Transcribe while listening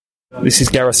This is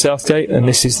Gareth Southgate, and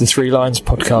this is the Three Lions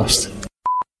podcast.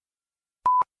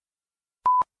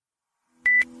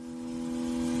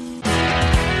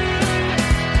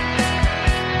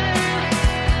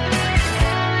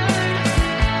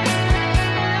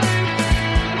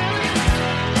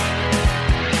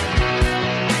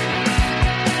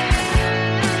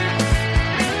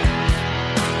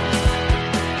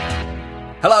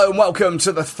 Hello and welcome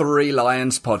to the Three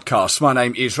Lions podcast. My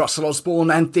name is Russell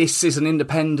Osborne and this is an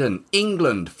independent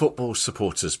England football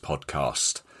supporters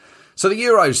podcast. So the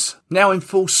Euros now in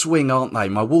full swing, aren't they?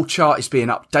 My wall chart is being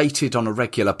updated on a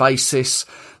regular basis.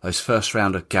 Those first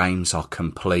round of games are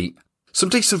complete. Some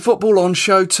decent football on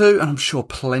show too, and I'm sure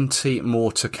plenty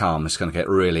more to come. It's going to get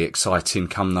really exciting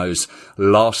come those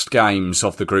last games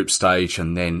of the group stage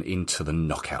and then into the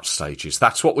knockout stages.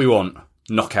 That's what we want,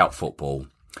 knockout football.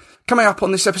 Coming up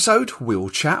on this episode, we'll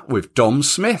chat with Dom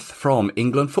Smith from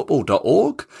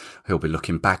englandfootball.org. He'll be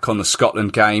looking back on the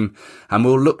Scotland game and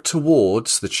we'll look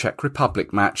towards the Czech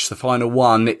Republic match, the final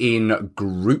one in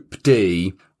Group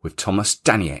D, with Thomas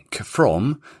Daniek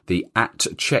from the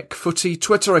 @CzechFooty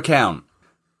Twitter account.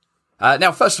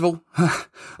 Now, first of all,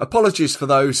 apologies for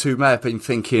those who may have been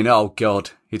thinking, oh God,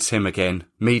 it's him again,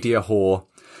 media whore.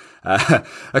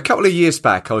 A couple of years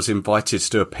back, I was invited to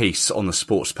do a piece on the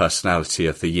Sports Personality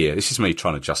of the Year. This is me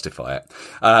trying to justify it.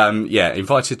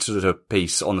 Invited to do a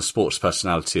piece on the Sports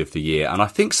Personality of the Year. And I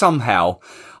think somehow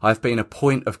I've been a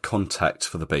point of contact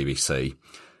for the BBC.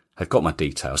 They've got my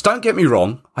details. Don't get me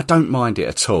wrong. I don't mind it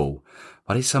at all.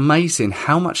 But it's amazing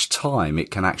how much time it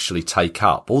can actually take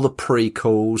up. All the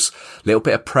pre-calls, a little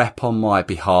bit of prep on my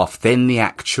behalf, then the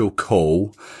actual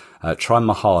call. Trying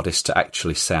my hardest to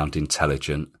actually sound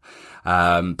intelligent.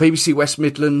 BBC West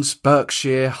Midlands,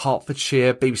 Berkshire,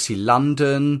 Hertfordshire, BBC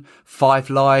London, 5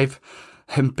 Live,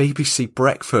 and BBC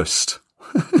Breakfast.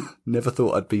 Never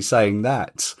thought I'd be saying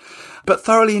that, but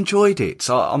thoroughly enjoyed it.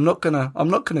 So I'm not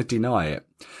gonna deny it.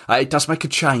 It does make a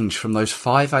change from those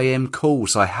 5 a.m.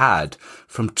 calls I had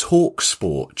from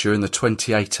TalkSport during the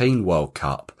 2018 World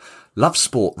Cup. Love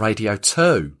Sport Radio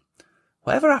 2.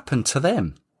 Whatever happened to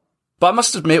them? But I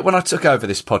must admit, when I took over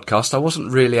this podcast, I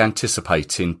wasn't really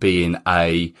anticipating being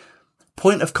a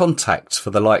point of contact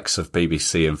for the likes of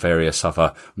BBC and various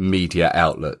other media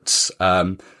outlets.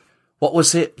 What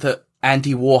was it that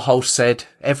Andy Warhol said?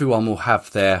 Everyone will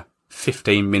have their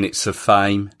 15 minutes of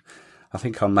fame. I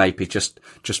think I may be just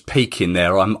peeking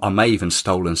there. I may even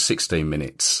stolen 16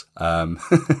 minutes.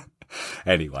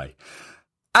 Anyway,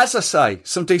 as I say,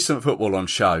 some decent football on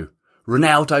show.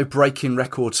 Ronaldo breaking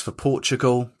records for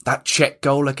Portugal, that Czech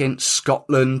goal against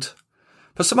Scotland.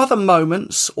 For some other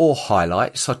moments or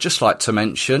highlights I'd just like to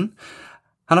mention,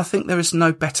 and I think there is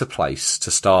no better place to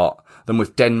start than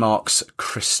with Denmark's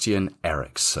Christian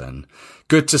Eriksen.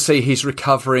 Good to see he's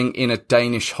recovering in a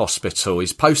Danish hospital.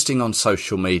 He's posting on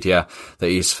social media that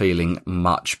he's feeling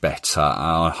much better.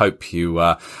 I hope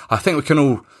I think we can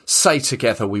all say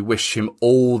together we wish him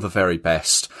all the very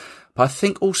best. But I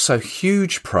think also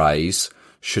huge praise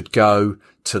should go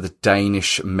to the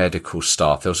Danish medical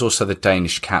staff. There was also the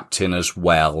Danish captain as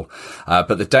well.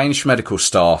 But the Danish medical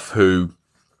staff who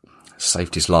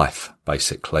saved his life,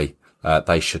 basically,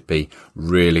 they should be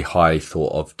really highly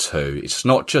thought of too. It's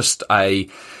not just a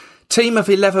team of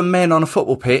 11 men on a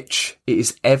football pitch. It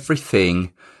is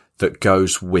everything that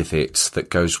goes with it, that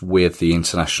goes with the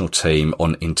international team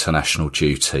on international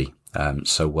duty.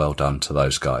 So well done to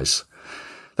those guys.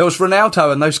 There was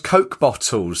Ronaldo and those Coke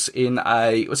bottles in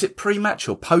was it pre-match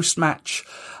or post-match?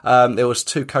 There was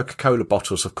 2 Coca-Cola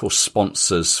bottles, of course,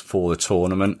 sponsors for the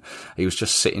tournament. He was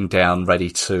just sitting down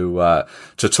ready to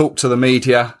talk to the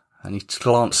media, and he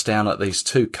glanced down at these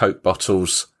 2 Coke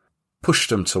bottles,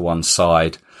 pushed them to one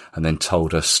side, and then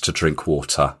told us to drink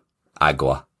water.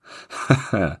 Agua.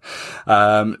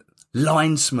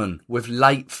 Linesman with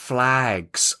late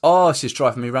flags. Oh, this is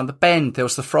driving me around the bend. There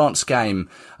was the France game,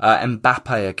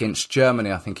 Mbappe against Germany,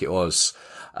 I think it was.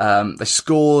 They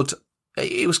scored.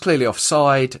 It was clearly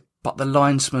offside, but the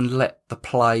linesman let the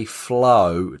play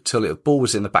flow till the ball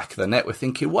was in the back of the net. We're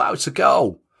thinking, wow, it's a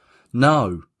goal.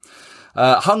 No.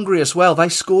 Hungary as well. They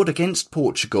scored against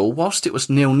Portugal whilst it was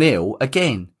 0-0.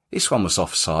 Again, this one was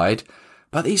offside,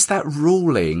 but is that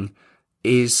ruling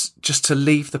is just to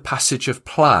leave the passage of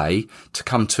play to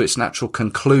come to its natural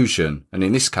conclusion. And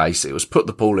in this case, it was put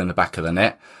the ball in the back of the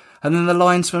net and then the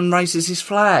linesman raises his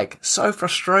flag. So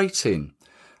frustrating.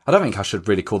 I don't think I should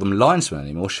really call them linesmen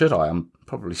anymore, should I? I'm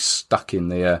probably stuck in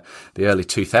the early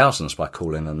 2000s by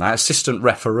calling them that. Assistant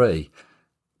referee.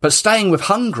 But staying with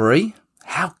Hungary,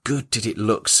 how good did it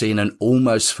look seeing an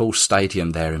almost full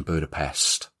stadium there in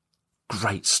Budapest?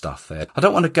 Great stuff there. I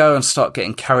don't want to go and start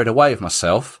getting carried away with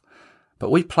myself, but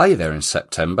we play there in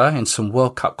September in some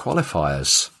World Cup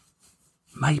qualifiers.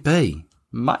 Maybe.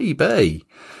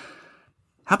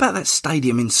 How about that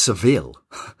stadium in Seville?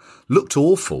 Looked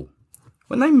awful.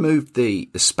 When they moved the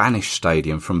Spanish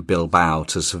stadium from Bilbao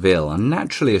to Seville, I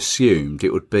naturally assumed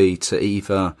it would be to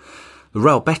either the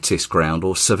Real Betis ground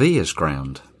or Sevilla's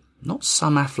ground. Not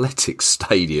some athletic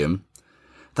stadium.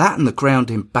 That and the ground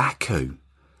in Baku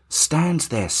stands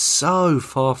there so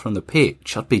far from the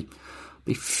pitch. I'd be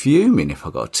fuming if I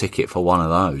got a ticket for one of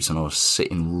those and I was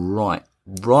sitting right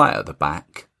at the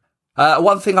back.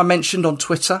 One thing I mentioned on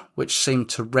Twitter, which seemed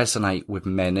to resonate with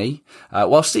many,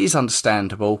 whilst it is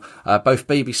understandable, both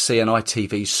BBC and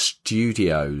ITV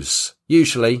studios,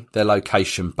 usually they're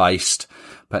location-based,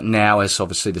 but now as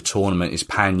obviously the tournament is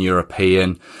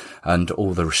pan-European and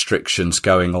all the restrictions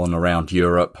going on around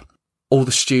Europe, all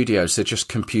the studios, they're just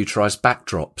computerised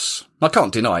backdrops. I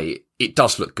can't deny it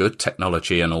does look good,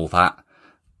 technology and all that,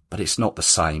 but it's not the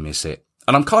same, is it?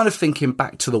 And I'm kind of thinking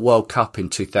back to the World Cup in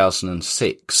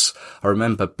 2006. I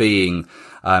remember being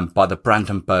by the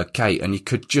Brandenburg Gate and you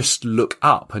could just look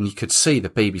up and you could see the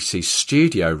BBC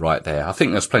studio right there. I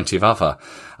think there's plenty of other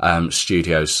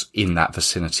studios in that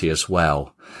vicinity as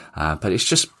well. But it's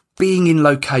just being in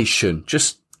location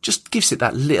just gives it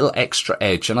that little extra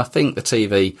edge. And I think the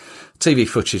TV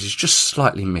footage is just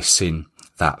slightly missing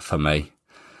that for me.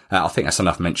 I think that's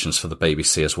enough mentions for the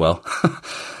BBC as well.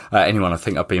 Anyone I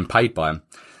think are being paid by them.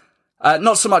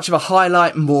 Not so much of a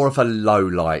highlight, more of a low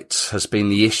light has been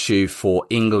the issue for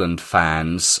England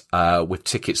fans with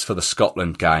tickets for the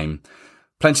Scotland game.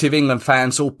 Plenty of England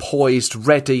fans all poised,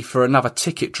 ready for another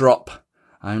ticket drop,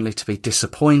 only to be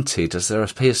disappointed as there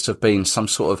appears to have been some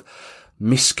sort of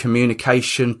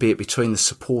miscommunication, be it between the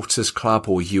supporters club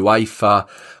or UEFA.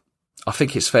 I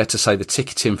think it's fair to say the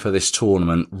ticketing for this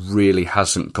tournament really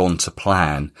hasn't gone to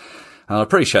plan. And I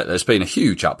appreciate there's been a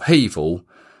huge upheaval,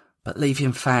 but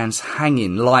leaving fans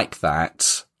hanging like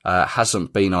that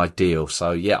hasn't been ideal.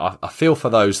 So yeah, I feel for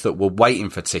those that were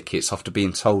waiting for tickets after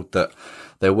being told that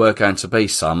there were going to be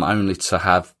some, only to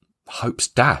have hopes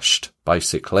dashed,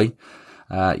 basically.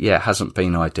 Yeah, it hasn't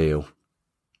been ideal.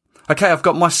 Okay, I've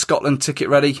got my Scotland ticket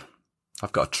ready.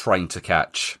 I've got a train to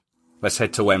catch. Let's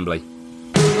head to Wembley.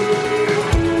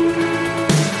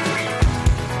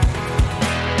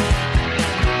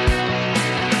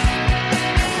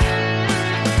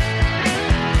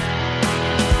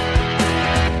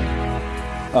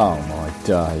 Oh my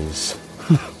days.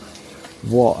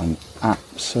 What an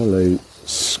absolute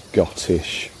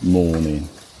Scottish morning.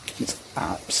 It's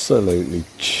absolutely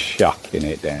chucking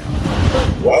it down.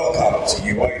 Welcome to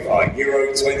UEFA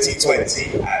Euro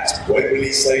 2020 at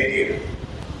Wembley Stadium.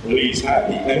 Please have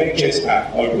the NHS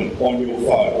app open on your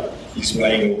phone,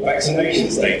 displaying your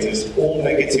vaccination status or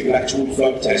negative lateral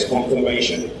flow test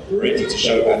confirmation, ready to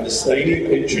show at the stadium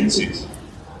entrances.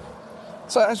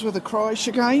 So as with the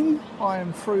Croatia game, I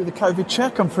am through the COVID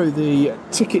check, I'm through the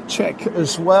ticket check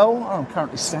as well. I'm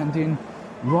currently standing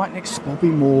right next to Bobby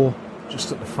Moore,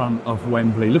 just at the front of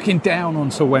Wembley, looking down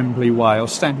onto Wembley Way. I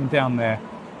was standing down there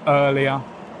earlier.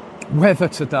 Weather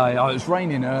today, it was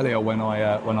raining earlier when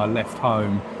I left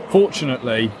home.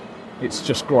 Fortunately, it's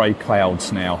just grey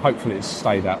clouds now. Hopefully it'll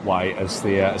stay that way as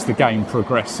the game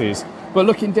progresses. But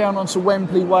looking down onto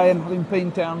Wembley Way and having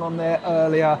been down on there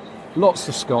earlier, lots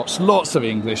of Scots, lots of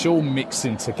English, all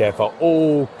mixing together,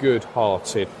 all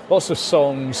good-hearted. Lots of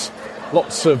songs,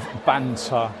 lots of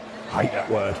banter. I hate that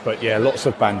word, but yeah, lots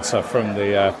of banter from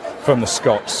the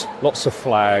Scots. Lots of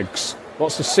flags,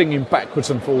 lots of singing backwards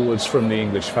and forwards from the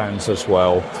English fans as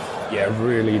well. Yeah,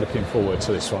 really looking forward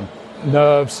to this one.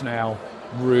 Nerves now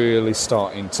really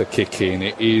starting to kick in.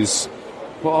 It is,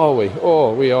 what are we?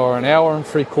 Oh, we are an hour and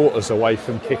 3/4 away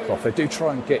from kick-off. They do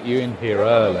try and get you in here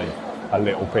early a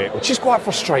little bit, which is quite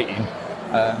frustrating,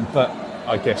 but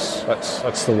I guess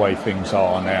that's the way things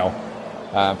are now.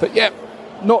 But yeah,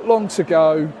 not long to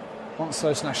go. Once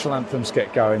those national anthems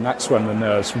get going, that's when the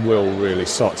nerves will really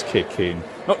start to kick in.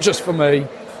 Not just for me,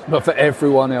 but for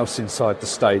everyone else inside the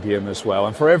stadium as well,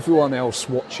 and for everyone else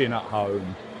watching at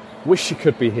home. Wish you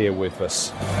could be here with us.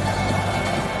 So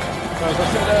as I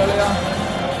said earlier,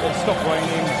 it stopped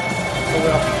raining. So we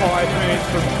are 5 minutes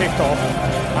from kick-off,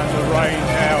 and the rain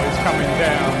now is coming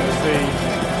down as the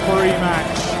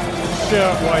pre-match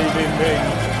shirt-waving thing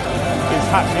is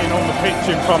happening on the pitch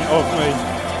in front of me.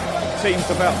 The team's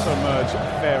about to emerge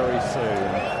very soon.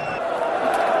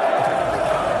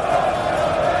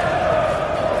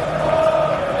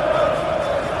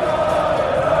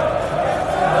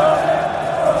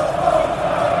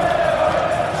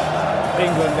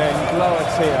 England then, lower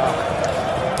tier,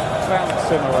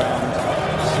 bouncing around.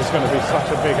 It's going to be such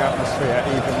a big atmosphere,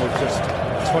 even with just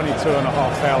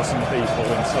 22,500 people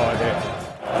inside it.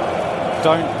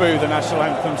 Don't boo the national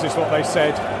anthems is what they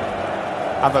said.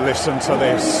 Have a listen to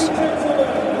this.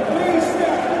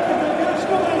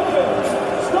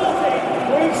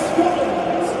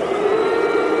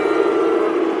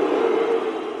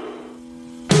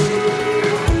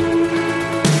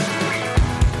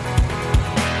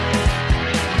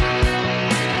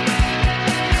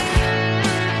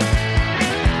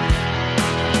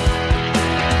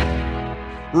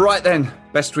 Right then,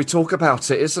 best we talk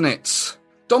about it, isn't it?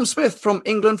 Dom Smith from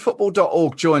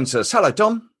englandfootball.org joins us. Hello,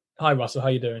 Dom. Hi, Russell. How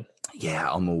you doing?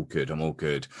 Yeah, I'm all good.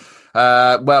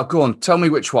 Well, go on. Tell me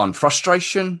which one.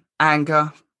 Frustration,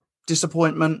 anger,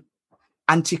 disappointment,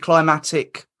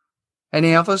 anticlimactic.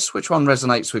 Any others? Which one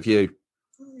resonates with you?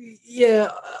 Yeah,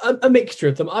 a mixture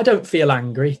of them. I don't feel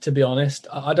angry, to be honest.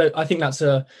 I think that's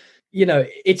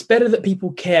it's better that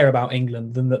people care about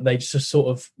England than that they just sort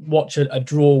of watch a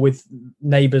draw with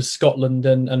neighbours Scotland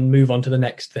and move on to the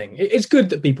next thing. It's good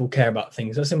that people care about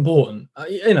things. That's important.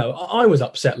 I was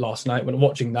upset last night when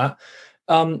watching that,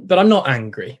 but I'm not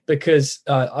angry because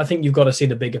I think you've got to see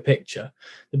the bigger picture.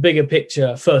 The bigger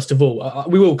picture, first of all,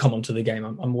 we will come on to the game.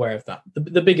 I'm aware of that.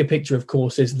 The bigger picture, of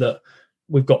course, is that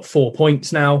we've got 4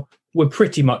 points now. We're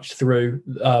pretty much through.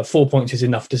 4 points is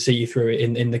enough to see you through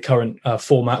in the current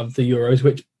format of the Euros,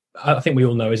 which I think we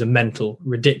all know is a mental,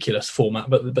 ridiculous format,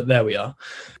 but there we are.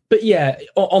 But yeah,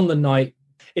 on the night,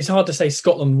 it's hard to say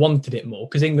Scotland wanted it more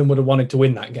because England would have wanted to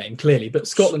win that game, clearly. But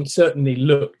Scotland certainly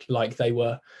looked like they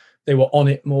were on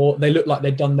it more. They looked like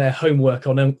they'd done their homework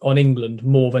on England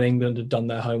more than England had done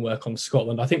their homework on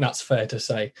Scotland. I think that's fair to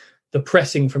say. The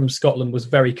pressing from Scotland was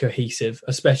very cohesive,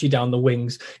 especially down the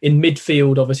wings. In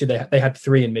midfield, obviously, they had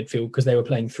three in midfield because they were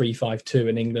playing 3-5-2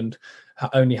 and England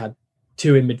only had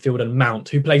two in midfield and Mount,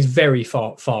 who plays very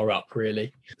far up,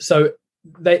 really. So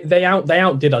they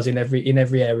outdid us in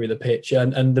every area of the pitch.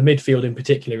 And the midfield in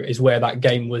particular is where that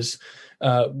game was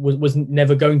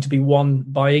never going to be won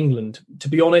by England. To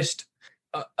be honest,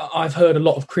 I've heard a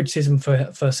lot of criticism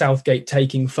for Southgate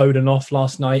taking Foden off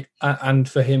last night and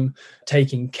for him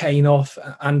taking Kane off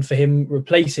and for him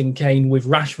replacing Kane with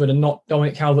Rashford and not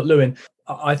Dominic Calvert-Lewin.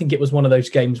 I think it was one of those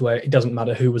games where it doesn't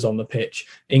matter who was on the pitch.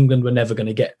 England were never going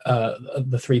to get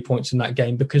the 3 points in that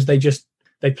game because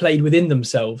they played within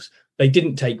themselves. They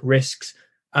didn't take risks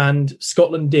and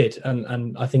Scotland did.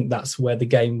 And I think that's where the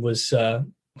game was, I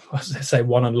say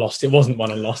won and lost. It wasn't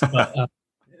won and lost, but...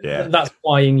 Yeah, that's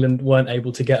why England weren't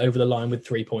able to get over the line with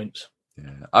 3 points.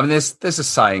 Yeah, I mean, there's a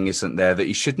saying, isn't there, that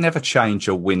you should never change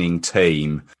a winning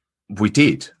team. We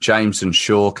did. James and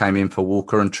Shaw came in for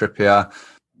Walker and Trippier.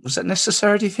 Was that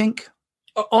necessary, do you think?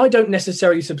 I don't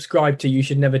necessarily subscribe to you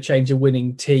should never change a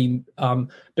winning team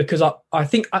because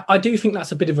I do think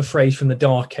that's a bit of a phrase from the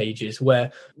dark ages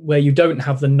where you don't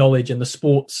have the knowledge and the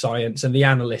sports science and the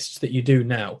analysts that you do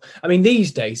now. I mean,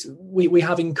 these days we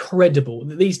have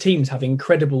these teams have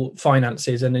incredible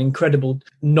finances and incredible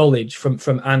knowledge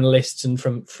from analysts and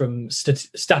from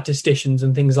statisticians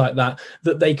and things like that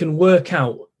they can work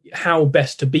out how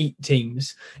best to beat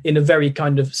teams in a very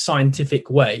kind of scientific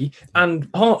way. And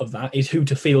part of that is who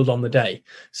to field on the day.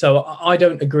 So I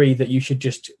don't agree that you should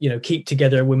just, keep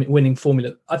together a winning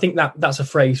formula. I think that's a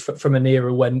phrase from an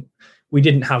era when we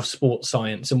didn't have sports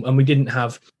science and we didn't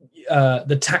have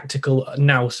the tactical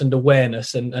nous and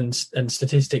awareness and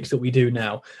statistics that we do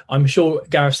now. I'm sure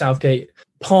Gareth Southgate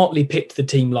partly picked the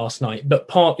team last night, but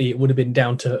partly it would have been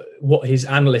down to what his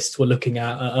analysts were looking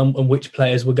at and which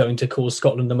players were going to cause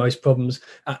Scotland the most problems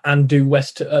and do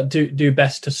best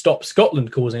to stop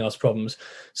Scotland causing us problems.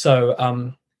 So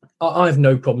I have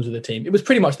no problems with the team. It was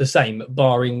pretty much the same,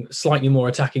 barring slightly more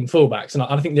attacking fullbacks. And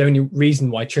I think the only reason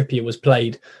why Trippier was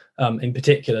played in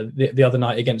particular the other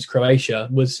night against Croatia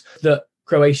was that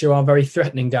Croatia are very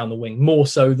threatening down the wing, more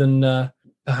so than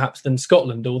perhaps than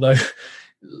Scotland, although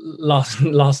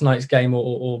last night's game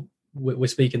or we're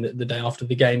speaking the day after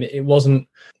the game, it wasn't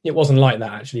like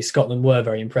that. Actually, Scotland were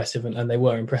very impressive and they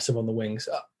were impressive on the wings.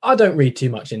 I don't read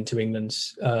too much into England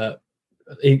swapping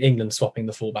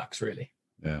the fullbacks, really.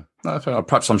 Yeah, no,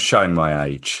 perhaps I'm showing my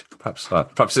age. Perhaps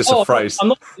it's a phrase. I'm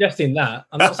not suggesting that.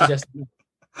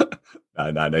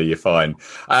 No, you're fine.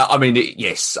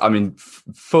 Yes. I mean,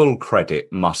 full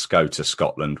credit must go to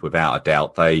Scotland without a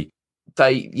doubt.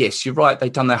 Yes, you're right.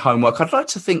 They've done their homework. I'd like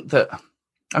to think that,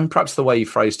 perhaps the way you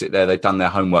phrased it there, they've done their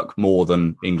homework more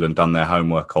than England done their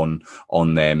homework on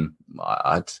them.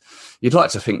 You'd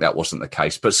like to think that wasn't the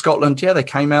case. But Scotland, yeah, they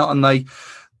came out and they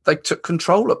took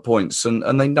control at points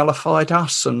and they nullified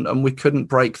us and we couldn't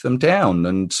break them down.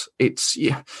 And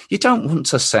you don't want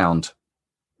to sound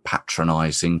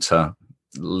patronising to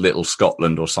little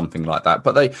Scotland or something like that.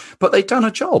 But they done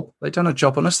a job. They done a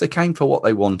job on us. They came for what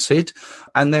they wanted,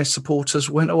 and their supporters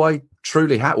went away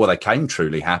truly happy. Well, they came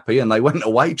truly happy, and they went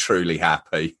away truly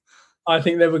happy. I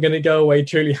think they were going to go away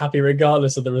truly happy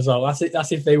regardless of the result.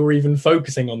 That's if they were even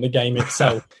focusing on the game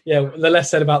itself. Yeah, the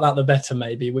less said about that, the better,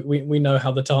 maybe. We know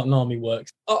how the Tartan Army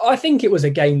works. I think it was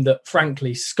a game that,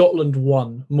 frankly, Scotland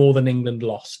won more than England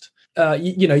lost.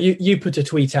 You put a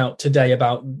tweet out today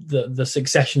about the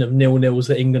succession of 0-0s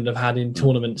that England have had in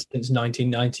tournaments since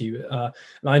 1990. And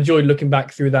I enjoyed looking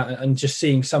back through that and just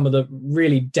seeing some of the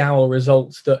really dour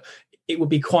results that it would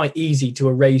be quite easy to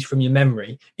erase from your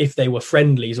memory if they were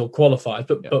friendlies or qualifiers,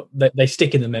 but they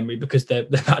stick in the memory because they're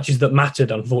the matches that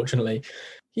mattered, unfortunately.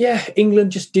 Yeah,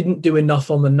 England just didn't do enough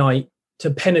on the night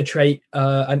to penetrate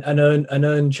and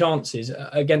earn chances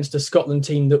against a Scotland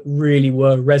team that really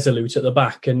were resolute at the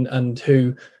back and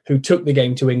who took the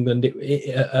game to England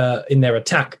in their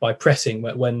attack by pressing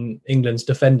when England's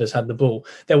defenders had the ball.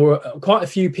 There were quite a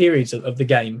few periods of the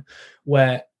game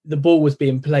where the ball was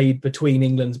being played between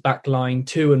England's back line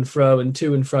to and fro,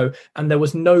 and there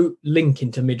was no link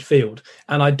into midfield.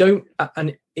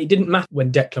 And it didn't matter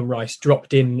when Declan Rice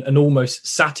dropped in and almost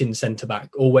sat in centre-back,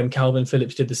 or when Calvin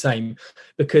Phillips did the same,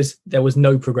 because there was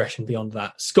no progression beyond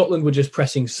that. Scotland were just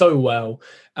pressing so well.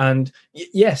 And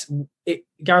yes,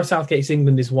 Gareth Southgate's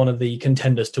England is one of the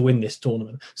contenders to win this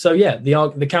tournament. So yeah,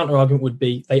 the counter-argument would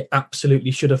be they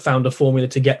absolutely should have found a formula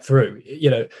to get through,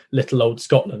 little old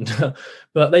Scotland.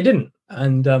 But they didn't.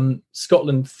 And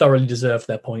Scotland thoroughly deserved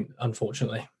their point,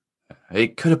 unfortunately.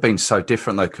 It could have been so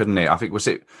different, though, couldn't it? I think, was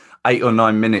it 8 or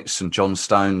 9 minutes, and John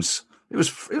Stones, it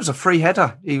was a free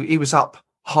header. He was up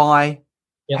high,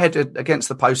 headed against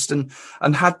the post, and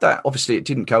had that. Obviously, it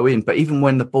didn't go in, but even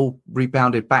when the ball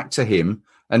rebounded back to him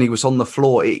and he was on the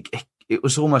floor, it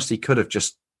was almost he could have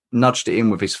just nudged it in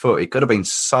with his foot. It could have been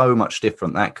so much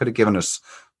different. That could have given us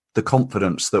the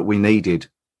confidence that we needed,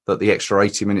 that the extra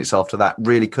 80 minutes after that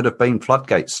really could have been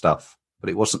floodgate stuff, but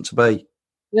it wasn't to be.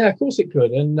 Yeah, of course it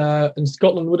could. And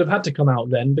Scotland would have had to come out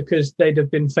then because they'd have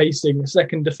been facing a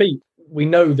second defeat. We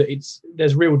know that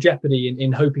there's real jeopardy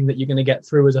in hoping that you're going to get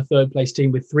through as a third place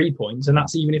team with 3 points. And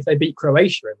that's even if they beat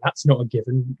Croatia. And that's not a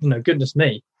given, goodness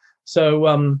me.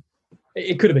 So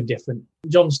it could have been different.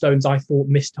 John Stones, I thought,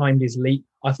 mistimed his leap.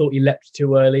 I thought he leapt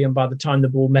too early. And by the time the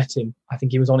ball met him, I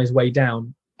think he was on his way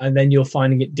down. And then you're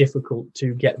finding it difficult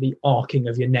to get the arcing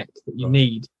of your neck that you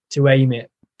need to aim it.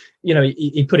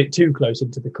 He put it too close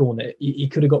into the corner. He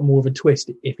could have got more of a twist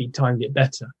if he timed it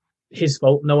better. His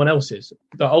fault, no one else's.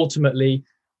 But ultimately,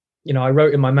 I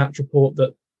wrote in my match report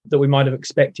that we might have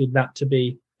expected that to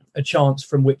be a chance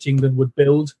from which England would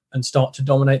build and start to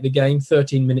dominate the game.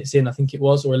 13 minutes in, I think it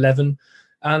was, or 11.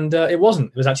 And it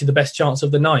wasn't. It was actually the best chance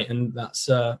of the night. And that's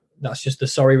just the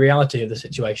sorry reality of the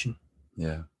situation.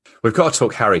 Yeah. We've got to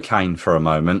talk Harry Kane for a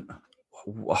moment.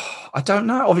 I don't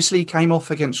know. Obviously, he came off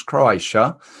against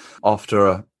Croatia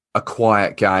after a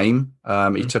quiet game.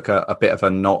 He took a bit of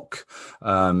a knock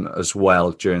as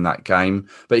well during that game.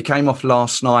 But he came off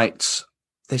last night.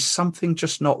 There's something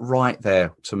just not right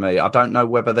there to me. I don't know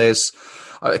whether there's...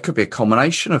 it could be a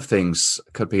combination of things.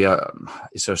 It could be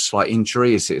is there a slight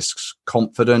injury? Is it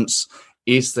confidence?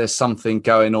 Is there something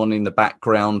going on in the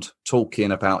background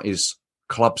talking about his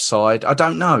club side? I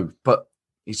don't know, but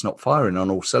he's not firing on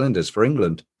all cylinders for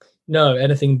England. No,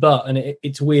 anything but. And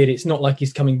it's weird. It's not like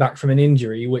he's coming back from an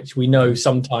injury, which we know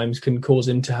sometimes can cause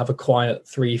him to have a quiet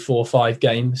 3, 4, 5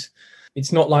 games.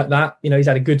 It's not like that. He's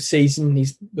had a good season.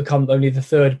 He's become only the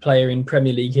third player in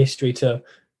Premier League history to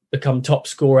become top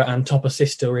scorer and top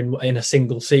assister in a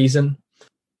single season.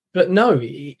 But no,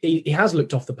 he has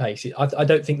looked off the pace. I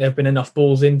don't think there have been enough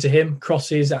balls into him,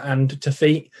 crosses and to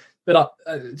feet. But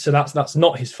so that's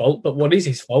not his fault. But what is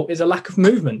his fault is a lack of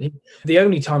movement. The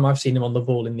only time I've seen him on the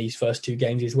ball in these first 2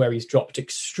 games is where he's dropped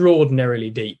extraordinarily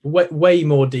deep, way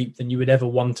more deep than you would ever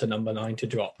want a number 9 to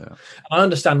drop. Yeah. I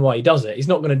understand why he does it. He's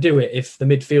not going to do it if the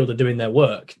midfield are doing their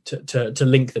work to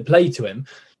link the play to him.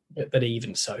 But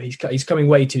even so, he's coming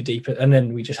way too deep, and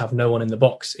then we just have no one in the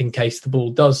box in case the ball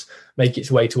does make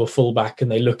its way to a fullback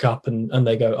and they look up and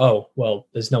they go, oh, well,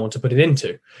 there's no one to put it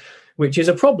into. Which is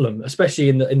a problem, especially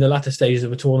in the latter stages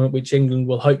of a tournament, which England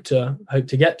will hope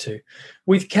to get to.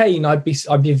 With Kane, I'd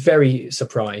be very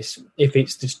surprised if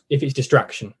it's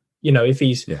distraction. If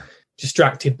he's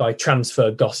distracted by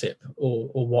transfer gossip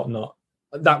or whatnot,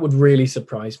 that would really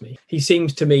surprise me. He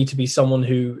seems to me to be someone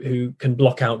who can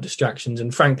block out distractions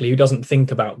and, frankly, who doesn't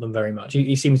think about them very much.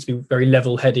 He seems to be very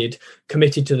level-headed,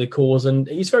 committed to the cause, and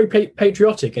he's very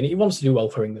patriotic, and he wants to do well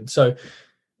for England. So,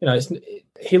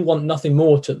 he'll want nothing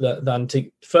more than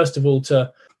to first of all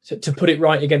to put it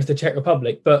right against the Czech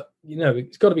Republic, but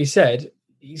it's got to be said,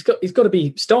 he's got to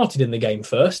be started in the game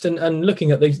first. And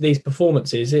looking at these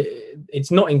performances, it's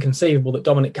not inconceivable that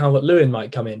Dominic Calvert-Lewin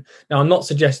might come in. Now, I'm not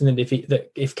suggesting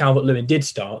that if Calvert-Lewin did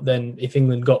start, then if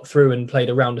England got through and played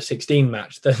a round of 16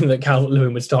 match, then that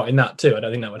Calvert-Lewin would start in that too. I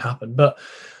don't think that would happen. But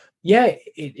yeah,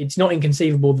 it's not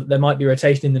inconceivable that there might be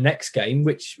rotation in the next game,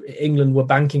 which England were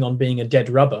banking on being a dead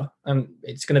rubber, and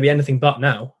it's going to be anything but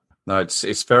now. No,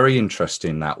 it's very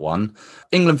interesting, that one.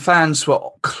 England fans were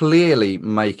clearly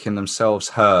making themselves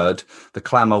heard. The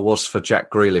clamour was for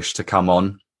Jack Grealish to come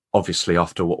on, obviously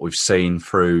after what we've seen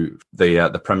through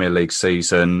the Premier League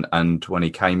season, and when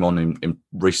he came on in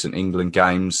recent England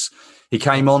games. He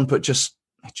came on, but he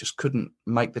just couldn't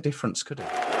make the difference, could he?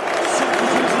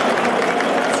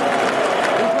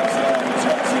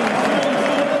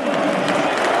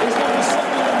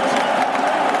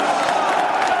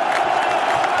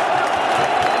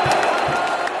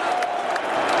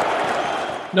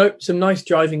 No, some nice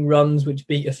driving runs which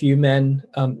beat a few men,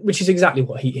 which is exactly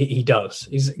what he does.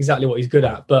 Is exactly what he's good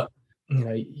at. But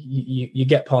you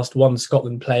get past one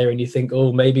Scotland player and you think,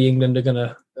 oh, maybe England are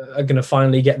gonna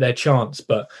finally get their chance.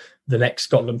 But the next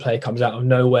Scotland player comes out of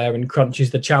nowhere and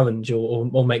crunches the challenge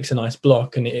or makes a nice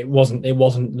block, and it wasn't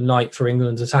the night for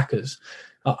England's attackers.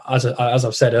 As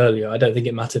I've said earlier, I don't think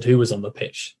it mattered who was on the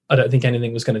pitch. I don't think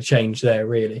anything was going to change there,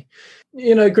 really.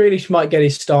 Grealish might get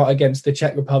his start against the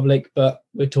Czech Republic, but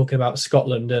we're talking about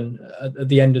Scotland, and at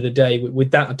the end of the day,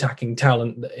 with that attacking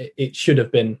talent, it should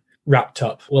have been wrapped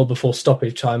up well before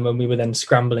stoppage time, when we were then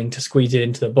scrambling to squeeze it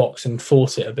into the box and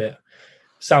force it a bit.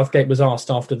 Southgate was asked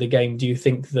after the game, do you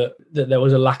think that there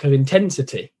was a lack of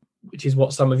intensity, which is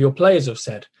what some of your players have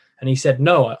said? And he said,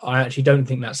 no, I actually don't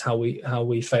think that's how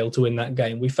we failed to win that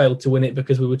game. We failed to win it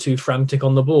because we were too frantic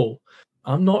on the ball.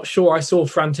 I'm not sure I saw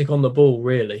frantic on the ball,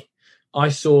 really. I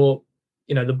saw,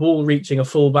 the ball reaching a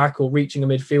fullback or reaching a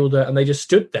midfielder, and they just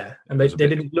stood there, and they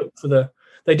didn't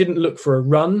look for a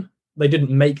run. They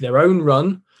didn't make their own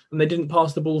run, and they didn't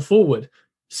pass the ball forward.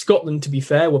 Scotland, to be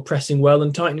fair, were pressing well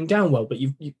and tightening down well, but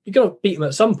you've got to beat them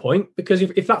at some point, because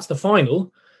if that's the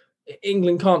final,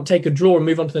 England can't take a draw and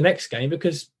move on to the next game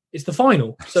because it's the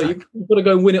final. So you've got to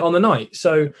go and win it on the night.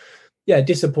 So, yeah,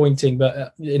 disappointing.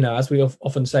 But, as we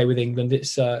often say with England,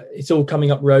 it's all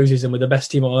coming up roses and we're the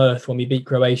best team on earth when we beat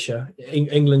Croatia.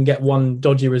 England get one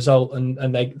dodgy result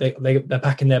and they're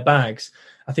packing their bags.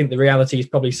 I think the reality is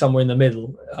probably somewhere in the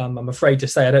middle. I'm afraid to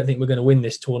say I don't think we're going to win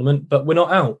this tournament, but we're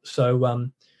not out. So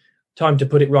time to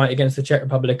put it right against the Czech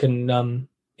Republic, and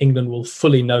England will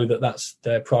fully know that that's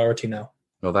their priority now.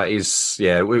 Well, that is,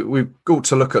 we've got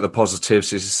to look at the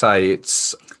positives. As you say,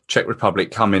 it's Czech Republic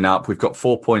coming up. We've got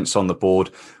 4 points on the board.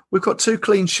 We've got 2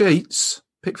 clean sheets.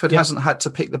 Pickford hasn't had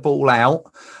to pick the ball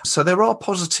out. So there are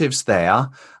positives there.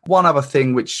 One other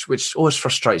thing which always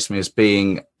frustrates me as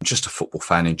being just a football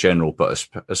fan in general, but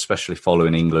especially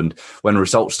following England, when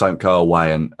results don't go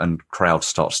away and crowd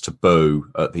starts to boo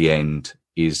at the end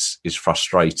is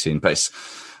frustrating. But it's...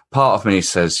 Part of me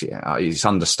says, it's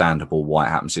understandable why it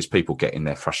happens. It's people getting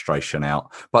their frustration out.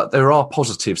 But there are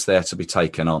positives there to be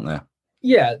taken, aren't there?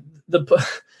 Yeah, the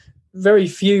very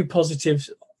few positives,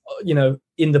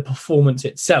 in the performance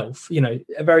itself.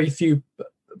 Very few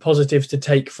positives to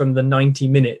take from the 90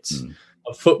 minutes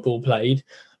of football played,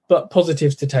 but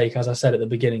positives to take, as I said at the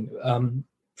beginning,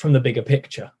 from the bigger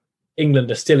picture.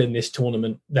 England are still in this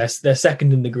tournament. They're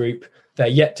second in the group. They're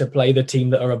yet to play the team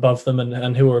that are above them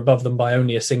and who are above them by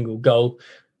only a single goal.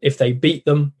 If they beat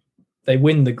them, they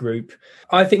win the group.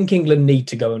 I think England need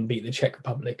to go and beat the Czech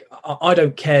Republic. I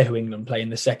don't care who England play in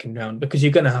the second round, because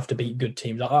you're going to have to beat good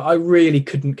teams. I really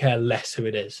couldn't care less who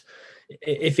it is.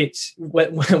 If it's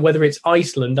whether it's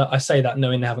Iceland, I say that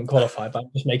knowing they haven't qualified, but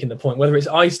I'm just making the point. Whether it's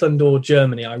Iceland or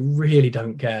Germany, I really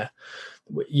don't care.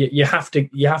 You have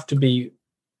to be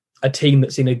a team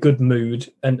that's in a good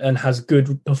mood and has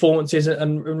good performances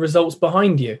and results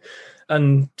behind you.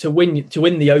 And to win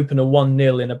the opener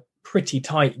 1-0 in a pretty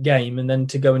tight game, and then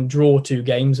to go and draw 2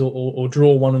 games or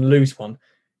draw one and lose one,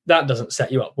 that doesn't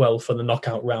set you up well for the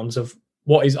knockout rounds of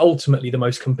what is ultimately the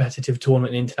most competitive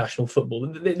tournament in international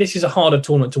football. This is a harder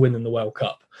tournament to win than the World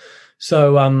Cup.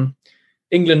 So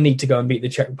England need to go and beat the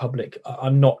Czech Republic.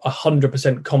 I'm not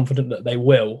 100% confident that they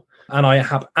will. And I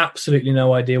have absolutely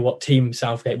no idea what team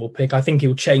Southgate will pick. I think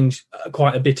he'll change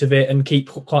quite a bit of it and keep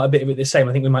quite a bit of it the same.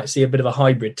 I think we might see a bit of a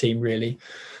hybrid team, really.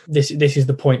 This is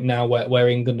the point now where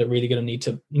England are really going to need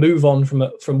to move on from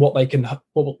what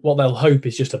they'll hope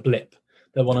is just a blip.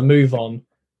 They'll want to move on,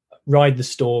 ride the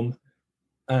storm,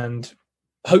 and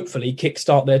hopefully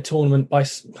kickstart their tournament by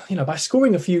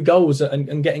scoring a few goals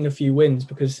and getting a few wins,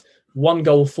 because 1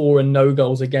 goal for and no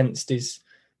goals against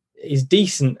is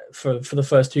decent for the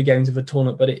first 2 games of a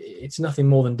tournament, but it's nothing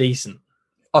more than decent.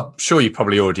 I'm sure you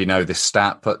probably already know this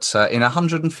stat, but in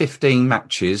 115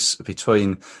 matches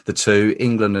between the two,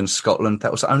 England and Scotland,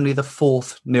 that was only the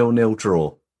 4th 0-0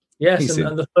 draw. Yes,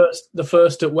 and the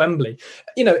first at Wembley.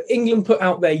 England put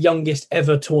out their youngest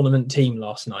ever tournament team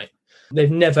last night. They've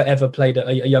never ever played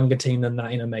a younger team than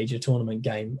that in a major tournament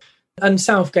game. And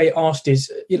Southgate asked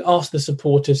the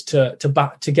supporters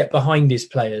to get behind his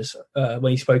players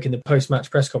when he spoke in the post-match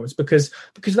press conference because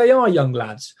they are young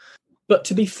lads. But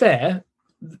to be fair,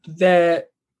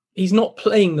 he's not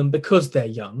playing them because they're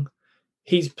young.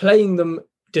 He's playing them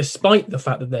despite the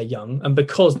fact that they're young and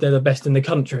because they're the best in the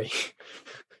country.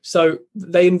 So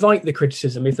they invite the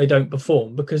criticism if they don't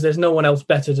perform because there's no one else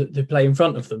better to play in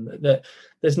front of them.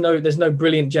 There's no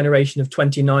brilliant generation of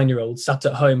 29-year-olds sat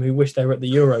at home who wish they were at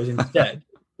the Euros instead.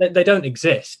 They don't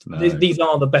exist. No. These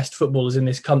are the best footballers in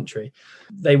this country.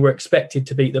 They were expected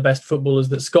to beat the best footballers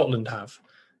that Scotland have.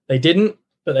 They didn't,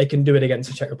 but they can do it against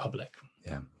the Czech Republic.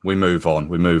 Yeah, we move on.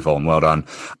 Well done.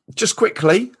 Just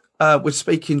quickly, we're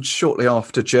speaking shortly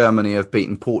after Germany have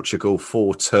beaten Portugal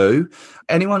 4-2.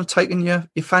 Anyone taken your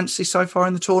fancy so far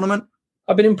in the tournament?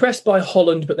 I've been impressed by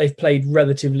Holland, but they've played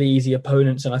relatively easy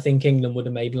opponents, and I think England would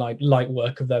have made light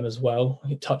work of them as well.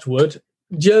 Touch wood.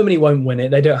 Germany won't win it.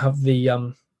 They don't have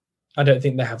the... I don't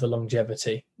think they have the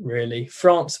longevity, really.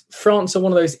 France are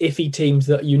one of those iffy teams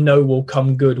that will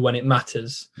come good when it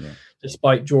matters,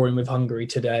 despite drawing with Hungary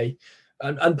today.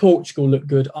 And Portugal look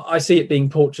good. I see it being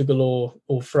Portugal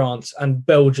or France, and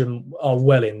Belgium are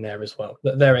well in there as well.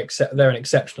 They're an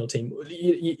exceptional team.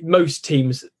 Most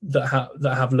teams that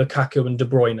have Lukaku and De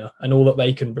Bruyne and all that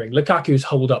they can bring. Lukaku's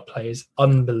hold-up play is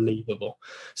unbelievable.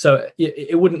 So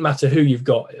it wouldn't matter who you've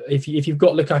got. If you've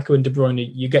got Lukaku and De Bruyne,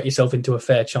 you get yourself into a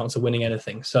fair chance of winning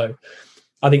anything. So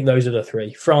I think those are the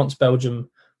 3: France, Belgium,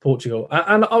 Portugal,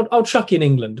 and I'll chuck in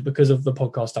England because of the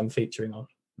podcast I'm featuring on.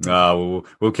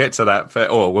 We'll get to that.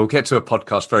 We'll get to a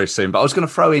podcast very soon. But I was going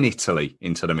to throw in Italy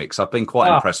into the mix. I've been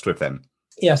quite impressed with them.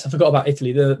 Yes, I forgot about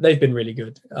Italy. They've been really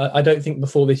good. I don't think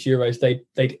before this Euros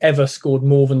they'd ever scored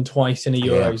more than twice in a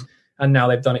Euros, and now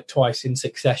they've done it twice in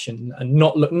succession and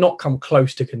not come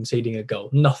close to conceding a goal.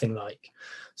 Nothing like.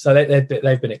 So they've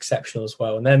been exceptional as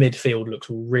well, and their midfield looks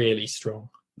really strong.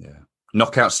 Yeah.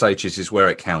 Knockout stages is where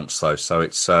it counts, though, so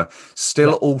it's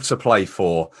still all to play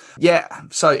for. Yeah,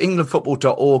 so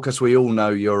englandfootball.org, as we all know,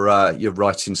 your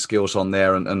writing skills on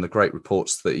there and the great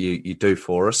reports that you do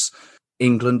for us.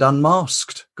 England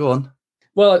Unmasked. Go on.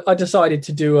 Well, I decided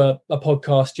to do a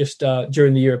podcast just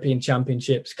during the European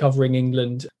Championships covering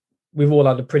England. We've all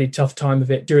had a pretty tough time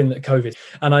of it during the COVID,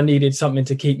 and I needed something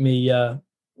to keep me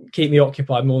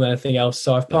occupied more than anything else.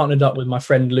 So I've partnered up with my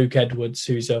friend Luke Edwards,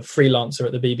 who's a freelancer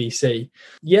at the BBC.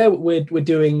 Yeah, we're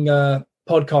doing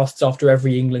podcasts after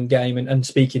every England game and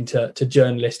speaking to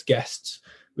journalist guests.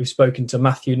 We've spoken to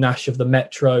Matthew Nash of the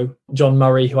Metro, John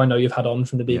Murray, who I know you've had on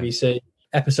from the BBC. Yeah.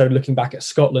 Episode looking back at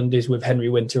Scotland is with Henry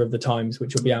Winter of the Times,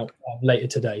 which will be out later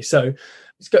today. So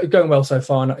it's going well so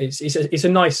far. And it's a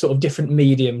nice sort of different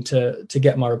medium to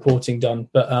get my reporting done.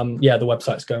 But the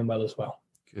website's going well as well.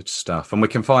 Good stuff. And we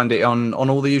can find it on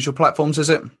all the usual platforms, is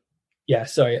it? Yeah,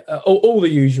 sorry. All the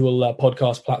usual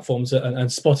podcast platforms, and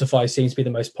Spotify seems to be the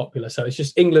most popular. So it's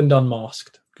just England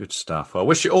Unmasked. Good stuff. Well, I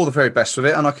wish you all the very best with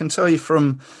it. And I can tell you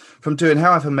from doing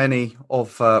however many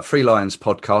of Three Lions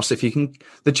podcasts,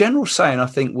 the general saying, I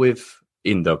think,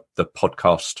 in the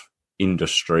podcast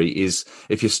industry is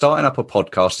if you're starting up a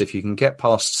podcast, if you can get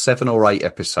past 7 or 8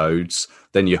 episodes,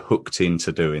 then you're hooked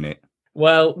into doing it.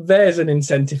 Well, there's an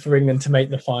incentive for England to make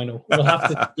the final. We'll have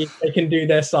to see if they can do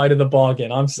their side of the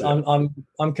bargain.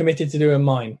 I'm committed to doing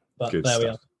mine. But good there stuff. We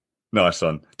are. Nice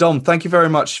one, Dom. Thank you very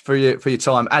much for your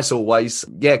time as always.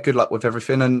 Yeah, good luck with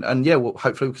everything, and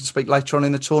hopefully we can speak later on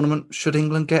in the tournament. Should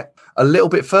England get a little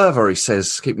bit further, he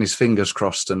says, keeping his fingers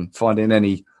crossed and finding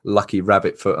any lucky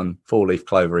rabbit foot and 4-leaf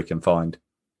clover he can find.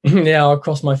 Yeah, I'll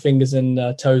cross my fingers and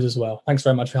toes as well. Thanks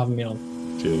very much for having me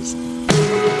on. Cheers.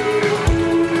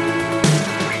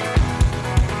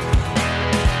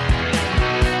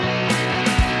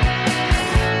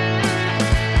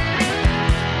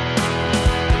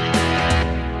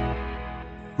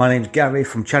 My name's Gary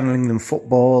from Channel England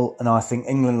Football, and I think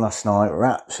England last night were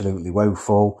absolutely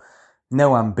woeful.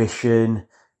 No ambition,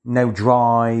 no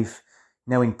drive,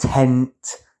 no intent,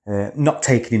 not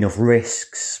taking enough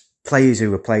risks, players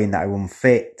who were playing that are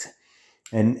unfit,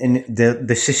 and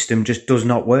the system just does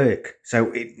not work.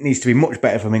 So it needs to be much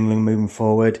better from England moving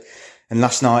forward. And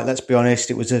last night, let's be honest,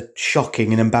 it was a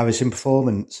shocking and embarrassing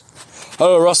performance.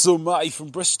 Hello, Russell, Matty from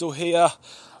Bristol here.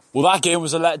 Well, that game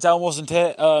was a letdown, wasn't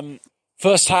it?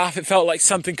 First half, it felt like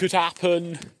something could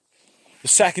happen. The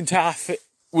second half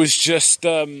was just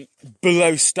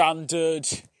below standard.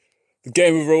 The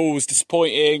game overall was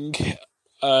disappointing.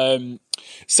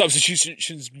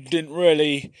 Substitutions didn't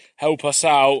really help us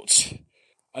out.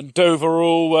 And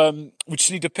overall, we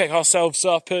just need to pick ourselves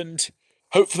up and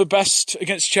hope for the best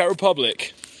against Czech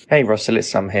Republic. Hey Russell, it's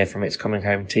Sam here from It's Coming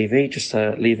Home TV. Just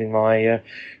leaving my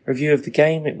review of the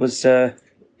game. It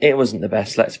wasn't the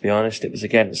best, let's be honest. It was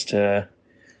against the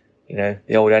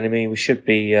old enemy. We should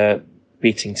be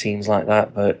beating teams like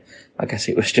that, but I guess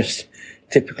it was just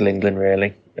typical England,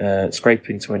 really.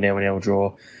 Scraping to a 0-0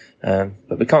 draw.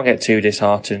 But we can't get too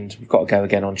disheartened. We've got to go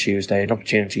again on Tuesday. An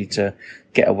opportunity to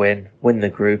get a win the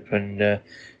group, and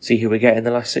see who we get in the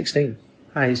last 16.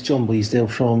 Hi, it's John Bleasdale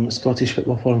from Scottish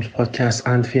Football Forums podcast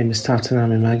and famous Tartan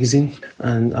Army magazine.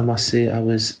 And I must say I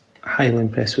was highly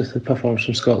impressed with the performance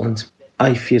from Scotland.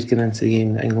 I feared going into the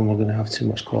game that England were going to have too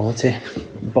much quality.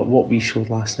 But what we showed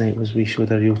last night was we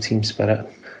showed a real team spirit.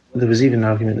 There was even an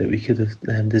argument that we could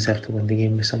have deserved to win the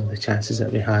game with some of the chances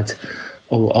that we had.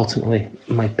 Although ultimately,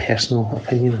 my personal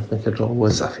opinion, I think a draw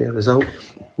was a fair result.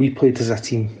 We played as a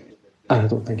team, and I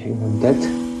don't think England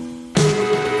did.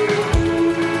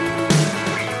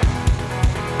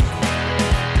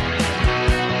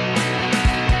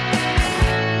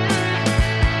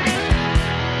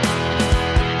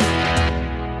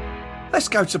 Let's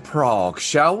go to Prague,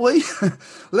 shall we?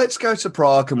 Let's go to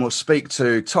Prague and we'll speak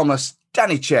to Thomas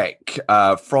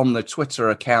Danicek from the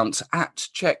Twitter account at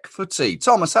Czech Footy.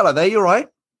 Thomas, hello there, you all right?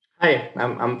 Hi,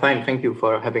 I'm fine. Thank you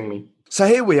for having me. So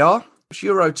here we are,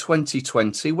 Euro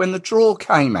 2020. When the draw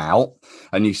came out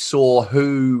and you saw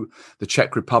who the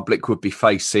Czech Republic would be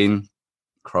facing,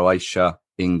 Croatia,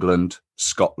 England,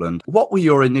 Scotland, what were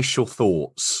your initial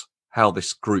thoughts how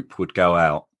this group would go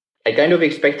out? I kind of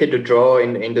expected a draw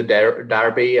in the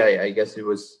derby. I guess it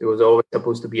was always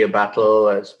supposed to be a battle,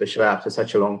 especially after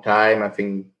such a long time. I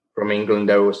think from England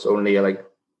there was only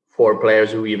 4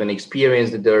 players who even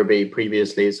experienced the derby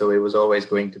previously, so it was always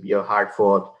going to be a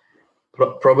hard-fought,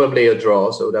 probably a draw.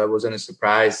 So that wasn't a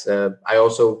surprise. I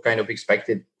also kind of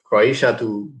expected Croatia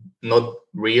to not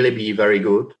really be very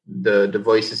good. The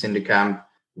voices in the camp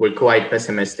were quite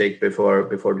pessimistic before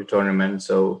the tournament,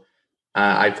 so.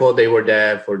 I thought they were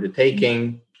there for the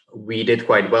taking. We did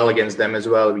quite well against them as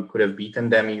well. We could have beaten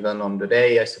them even on the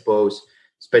day, I suppose.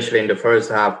 Especially in the first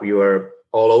half, we were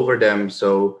all over them.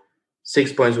 So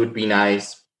 6 points would be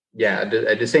nice. Yeah,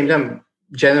 at the same time,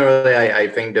 generally, I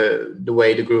think the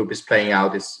way the group is playing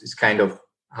out is kind of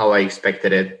how I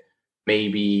expected it.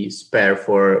 Maybe spare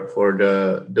for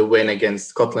the win against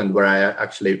Scotland, where I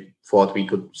actually thought we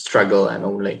could struggle and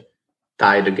only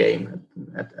tie the game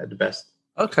at the best.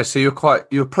 Okay, so you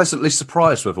were pleasantly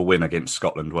surprised with a win against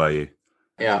Scotland, were you?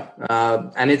 Yeah,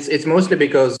 and it's mostly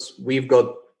because we've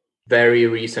got very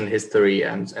recent history,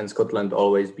 and Scotland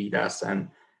always beat us and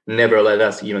never let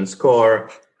us even score,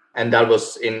 and that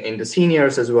was in the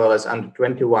seniors as well as under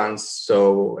 21s.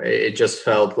 So it just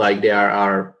felt like they are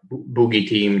our boogie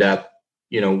team that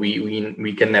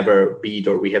we can never beat,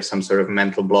 or we have some sort of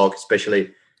mental block,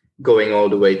 especially going all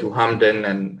the way to Hampden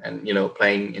and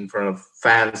playing in front of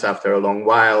fans after a long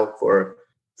while. For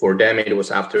them, it was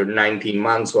after 19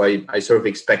 months. So I sort of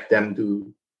expect them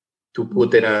to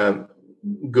put in a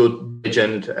good,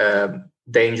 diligent,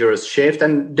 dangerous shift.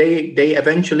 And they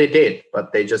eventually did,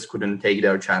 but they just couldn't take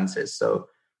their chances. So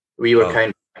we were kind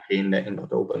of happy in that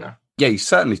opener. Yeah, you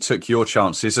certainly took your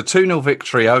chances. A 2-0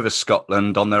 victory over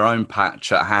Scotland on their own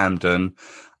patch at Hampden.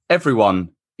 Everyone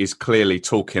is clearly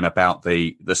talking about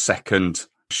the second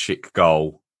Schick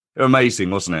goal.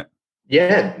 Amazing, wasn't it?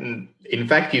 Yeah. In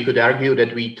fact, you could argue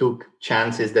that we took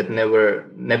chances that never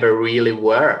really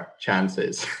were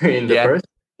chances in the first.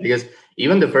 Because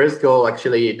even the first goal,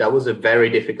 actually, that was a very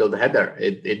difficult header.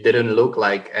 It didn't look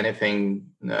like anything,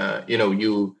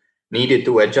 you needed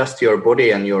to adjust your body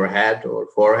and your head or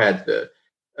forehead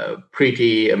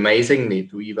pretty amazingly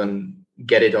to even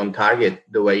get it on target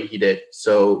the way he did.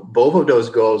 So both of those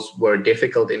goals were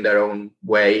difficult in their own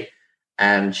way,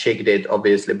 and Schick did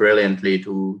obviously brilliantly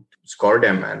to score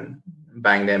them and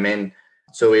bang them in.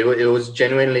 So it was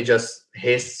genuinely just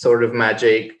his sort of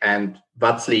magic and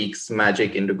Vaclík's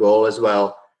magic in the goal as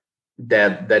well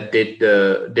that did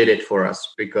it for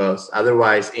us, because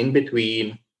otherwise in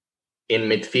between, in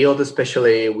midfield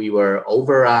especially, we were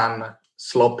overrun,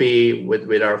 sloppy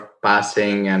with our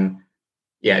passing, and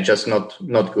just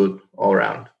not good all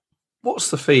around. What's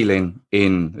the feeling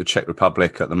in the Czech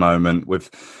Republic at the moment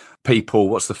with people?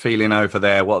 What's the feeling over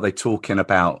there? What are they talking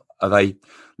about? Are they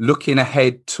looking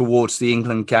ahead towards the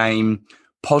England game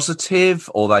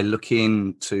positive, or are they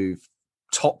looking to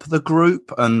top the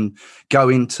group and go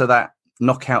into that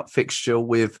knockout fixture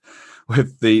with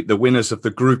with the winners of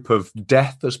the group of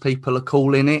death, as people are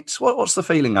calling it. What's the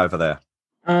feeling over there?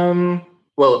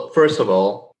 Well, first of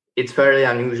all, it's fairly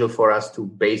unusual for us to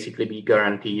basically be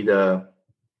guaranteed a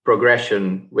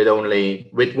progression with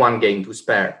one game to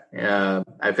spare.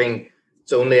 I think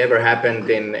it's only ever happened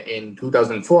in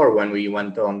 2004 when we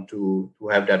went on to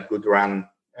have that good run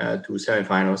to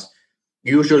semifinals.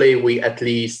 Usually we at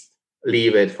least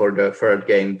leave it for the third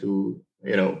game to,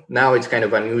 now it's kind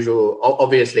of unusual.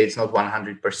 Obviously it's not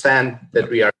 100% that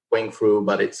we are going through,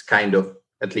 but it's kind of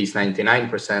at least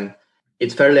 99%.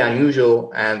 It's fairly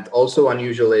unusual. And also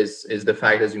unusual is the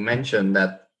fact, as you mentioned,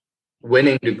 that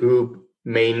winning the group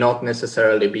may not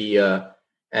necessarily be an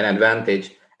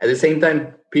advantage. At the same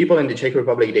time, people in the Czech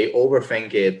Republic, they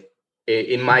overthink it.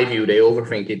 In my view, they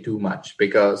overthink it too much,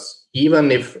 because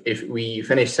even if we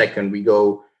finish second, we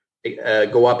go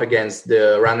up against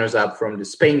the runners-up from the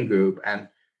Spain group, and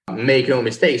make no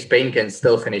mistake, Spain can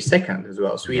still finish second as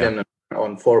well. Sweden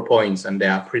on 4 points, and they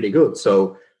are pretty good.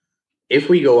 So if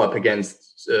we go up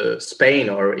against Spain,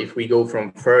 or if we go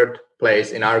from third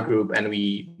place in our group and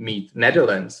we meet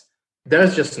Netherlands,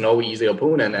 there's just no easy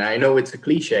opponent. And I know it's a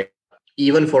cliche.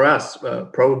 Even for us,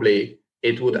 probably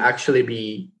it would actually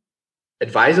be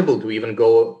advisable to even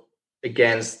go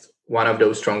against one of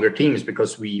those stronger teams,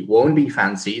 because we won't be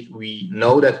fancied. We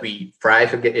know that we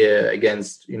thrive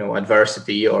against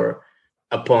adversity or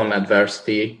upon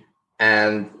adversity.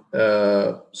 And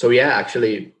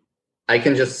actually, I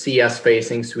can just see us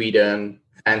facing Sweden,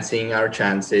 fancying our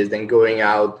chances, then going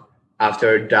out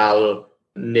after a dull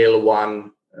 0-1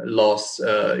 loss,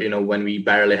 when we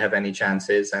barely have any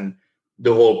chances, and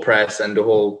the whole press and the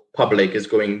whole public is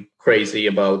going crazy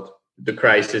about the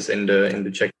crisis in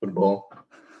the Czech football.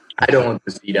 I don't want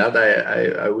to see that.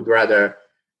 I would rather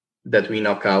that we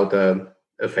knock out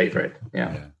a favorite.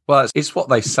 Yeah. Well, it's what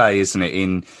they say, isn't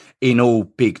it? In all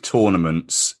big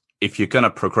tournaments, if you're going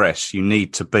to progress, you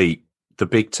need to beat the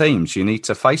big teams. You need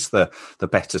to face the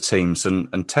better teams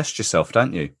and test yourself,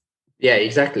 don't you? Yeah,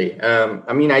 exactly.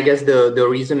 I guess the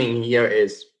reasoning here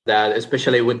is that,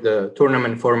 especially with the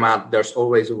tournament format, there's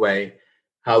always a way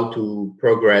how to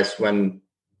progress when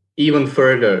even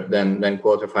further than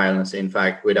quarterfinals, in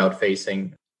fact, without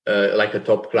facing like a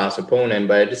top class opponent.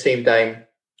 But at the same time,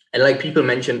 and like people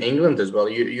mentioned England as well,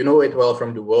 you know it well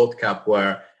from the World Cup,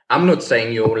 where I'm not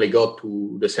saying you only got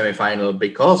to the semifinal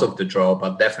because of the draw,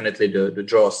 but definitely the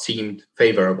draw seemed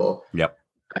favorable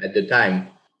at the time.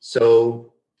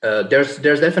 So there's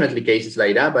definitely cases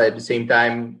like that, but at the same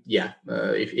time,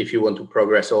 if you want to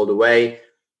progress all the way,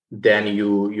 then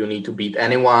you need to beat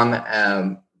anyone.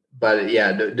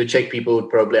 The Czech people would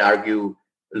probably argue,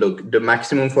 look, the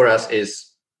maximum for us is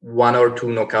 1 or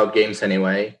 2 knockout games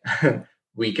anyway.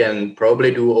 We can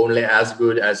probably do only as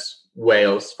good as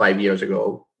Wales 5 years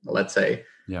ago, let's say.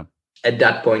 Yeah. At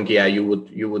that point, you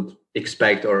would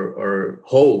expect or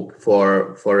hope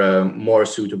for a more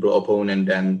suitable opponent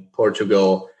than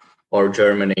Portugal or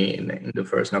Germany in the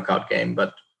first knockout game.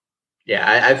 But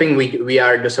I think we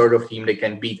are the sort of team that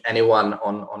can beat anyone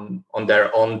on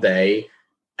their own day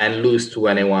and lose to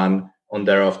anyone on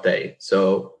their off day.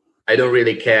 So I don't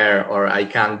really care, or I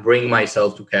can't bring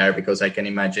myself to care, because I can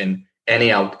imagine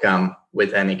any outcome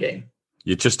with any game.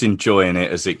 You're just enjoying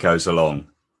it as it goes along,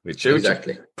 which is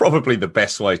probably the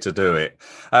best way to do it.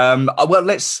 Well,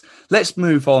 let's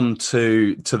move on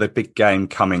to the big game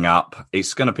coming up.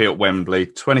 It's going to be at Wembley,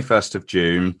 21st of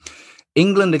June.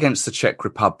 England against the Czech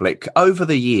Republic. Over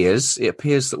the years, it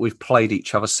appears that we've played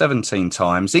each other 17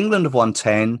 times. England have won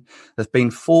 10. There's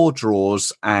been 4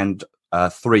 draws and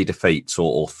 3 defeats,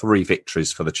 or 3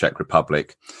 victories for the Czech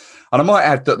Republic. And I might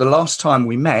add that the last time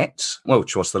we met,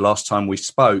 which was the last time we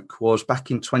spoke, was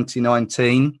back in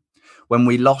 2019 when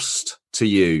we lost to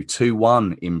you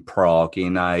 2-1 in Prague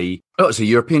in it was a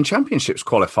European Championships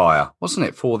qualifier, wasn't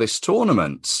it, for this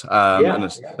tournament? And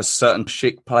a certain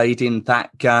Schick played in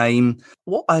that game.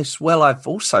 What as well I've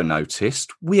also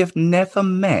noticed, we have never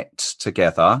met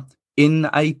together in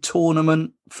a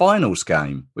tournament finals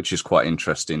game, which is quite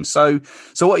interesting. So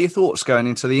what are your thoughts going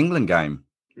into the England game?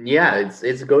 Yeah,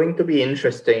 it's going to be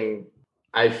interesting.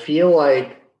 I feel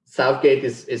like Southgate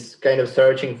is kind of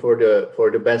searching for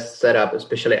the best setup,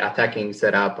 especially attacking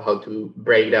setup, how to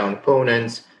break down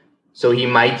opponents. So he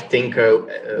might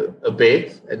tinker a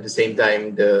bit. At the same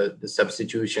time, the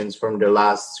substitutions from the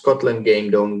last Scotland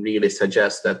game don't really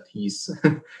suggest that he's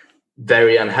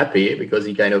very unhappy, because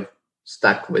he kind of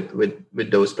stuck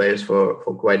with those players for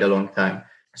quite a long time.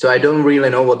 So I don't really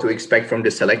know what to expect from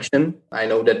the selection. I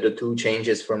know that the 2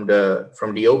 changes from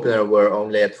the opener were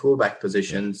only at fullback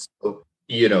positions. So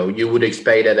you would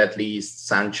expect that at least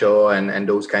Sancho and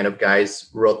those kind of guys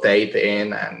rotate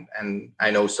in. And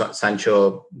I know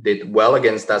Sancho did well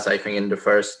against us, I think, in the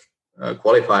first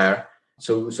qualifier.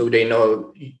 So they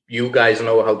know, you guys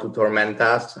know how to torment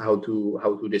us, how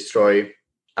to destroy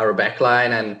our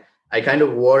backline. And I kind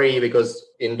of worry because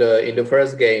in the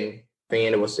first game, I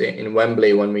think it was in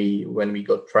Wembley when we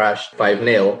got thrashed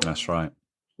 5-0. That's right.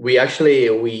 We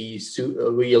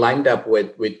lined up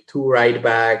with two right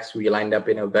backs. We lined up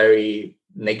in a very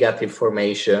negative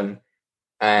formation,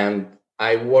 and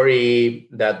I worry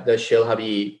that the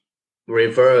Shilhavi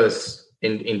reverse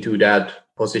into that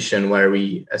position where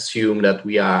we assume that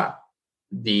we are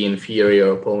the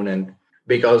inferior opponent.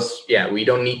 Because we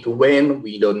don't need to win,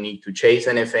 we don't need to chase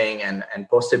anything, and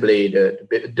possibly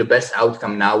the best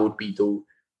outcome now would be to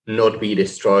not be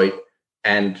destroyed.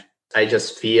 And I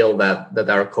just feel that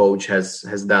our coach has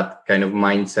that kind of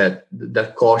mindset,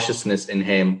 that cautiousness in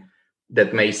him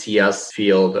that may see us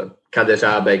field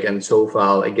Kaderabek and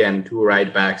Sofal, again, two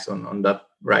right backs on that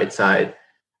right side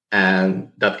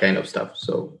and that kind of stuff.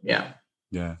 So, yeah.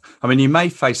 Yeah. I mean, you may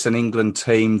face an England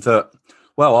team that,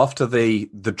 well, after the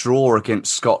draw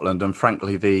against Scotland and,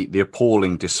 frankly, the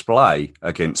appalling display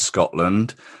against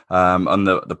Scotland and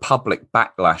the public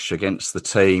backlash against the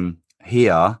team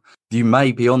here, you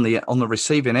may be on the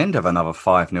receiving end of another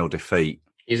 5-0 defeat.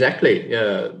 Exactly.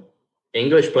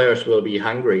 English players will be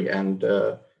hungry, and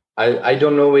I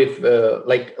don't know if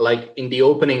like in the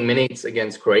opening minutes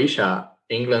against Croatia,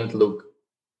 England looked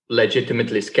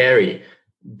legitimately scary.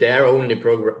 Their only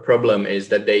problem is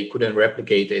that they couldn't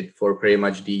replicate it for pretty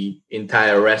much the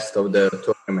entire rest of the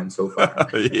tournament so far.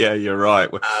 Yeah, you're right.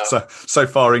 So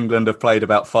far, England have played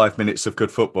about 5 minutes of good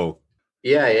football.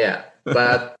 Yeah.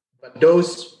 But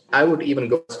those, I would even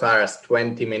go as far as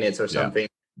 20 minutes or something. Yeah.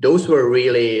 Those were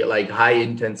really like high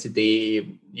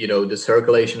intensity. The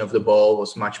circulation of the ball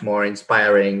was much more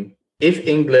inspiring. If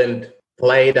England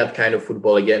play that kind of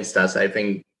football against us, I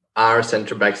think our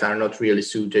centre backs are not really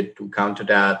suited to counter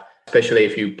that, especially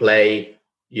if you play,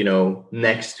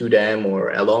 next to them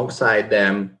or alongside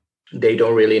them. They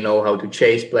don't really know how to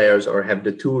chase players or have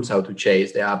the tools how to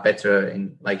chase. They are better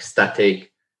in like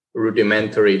static,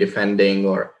 rudimentary defending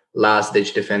or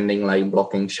last-ditch defending, like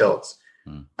blocking shots.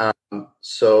 I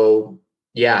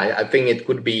think it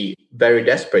could be very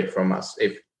desperate from us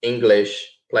if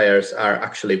English players are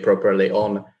actually properly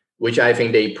on, which I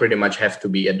think they pretty much have to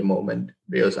be at the moment,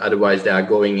 because otherwise they are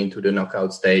going into the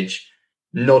knockout stage,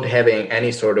 not having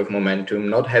any sort of momentum,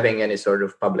 not having any sort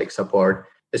of public support,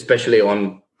 especially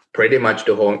on pretty much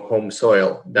the home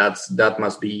soil. That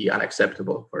must be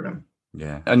unacceptable for them.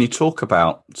 Yeah. And you talk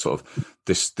about sort of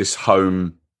this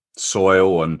home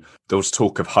soil, and there was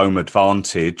talk of home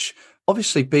advantage.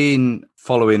 Obviously,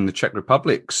 following the Czech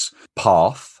Republic's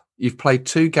path, you've played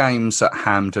 2 games at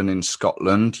Hampden in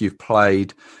Scotland.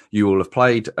 You will have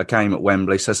played a game at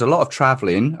Wembley. So there's a lot of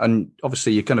travelling, and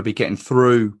obviously you're going to be getting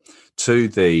through to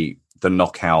the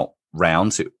knockout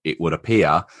rounds, it would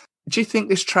appear. Do you think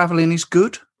this travelling is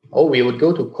good? Oh, we would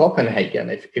go to Copenhagen.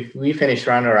 If we finish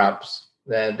runner-ups,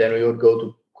 then we would go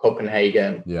to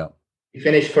Copenhagen. Yeah. If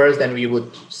we finish first, then we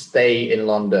would stay in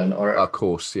London. Or of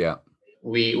course, yeah.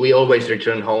 We always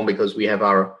return home because we have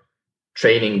our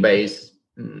training base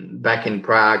back in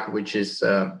Prague, which is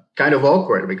kind of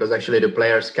awkward because actually the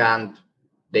players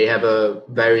they have a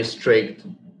very strict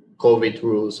COVID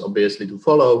rules, obviously, to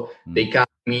follow. They can't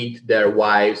meet their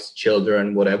wives,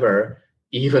 children, whatever,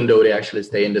 even though they actually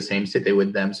stay in the same city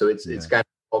with them. So it's kind of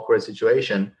an awkward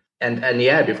situation. And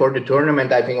before the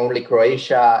tournament, I think only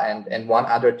Croatia and one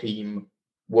other team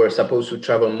were supposed to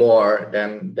travel more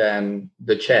than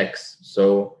the Czechs.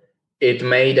 So it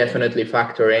may definitely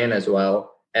factor in as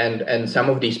well. And some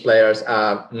of these players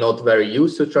are not very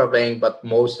used to traveling, but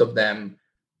most of them,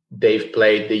 they've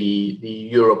played the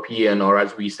European, or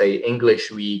as we say,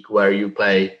 English week, where you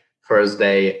play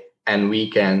Thursday and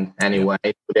weekend anyway.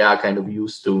 They are kind of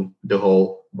used to the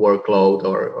whole workload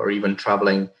or even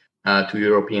traveling to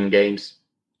European games.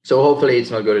 So hopefully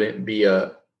it's not going to be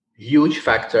a huge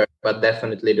factor, but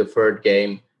definitely the third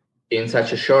game in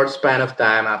such a short span of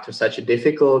time after such a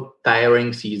difficult,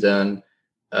 tiring season,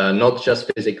 not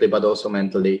just physically, but also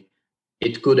mentally,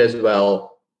 it could as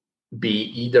well be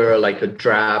either like a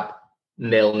drab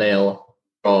 0-0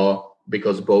 draw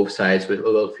because both sides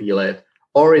will feel it,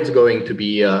 or it's going to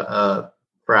be a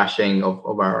thrashing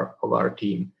of our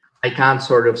team. I can't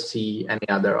sort of see any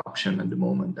other option at the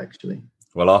moment, actually.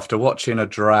 Well, after watching a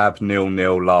drab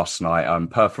 0-0 last night,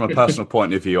 from a personal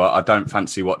point of view, I don't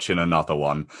fancy watching another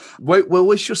one. Well,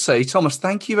 we shall see. Thomas,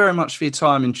 thank you very much for your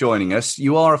time in joining us.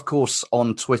 You are, of course,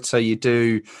 on Twitter. You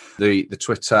do the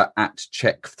Twitter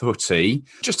 @CheckFooty.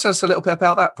 Just tell us a little bit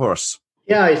about that for us.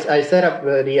 Yeah, I set up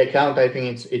the account. I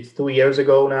think it's 2 years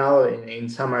ago now, in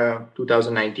summer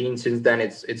 2019. Since then,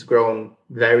 it's grown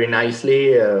very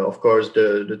nicely. Of course,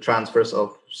 the transfers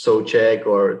of Souček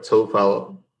or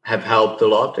Coufal have helped a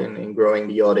lot in growing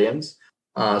the audience.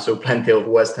 So plenty of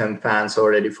West Ham fans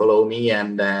already follow me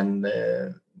and then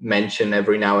mention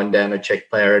every now and then a Czech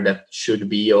player that should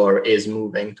be or is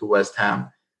moving to West Ham.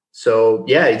 So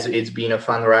yeah, it's been a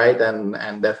fun ride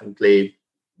and definitely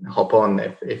hop on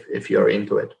if you're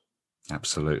into it.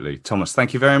 Absolutely. Thomas,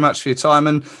 thank you very much for your time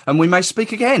and we may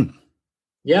speak again.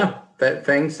 Yeah,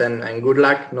 thanks and good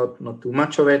luck. Not too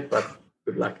much of it, but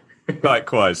good luck.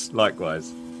 Likewise.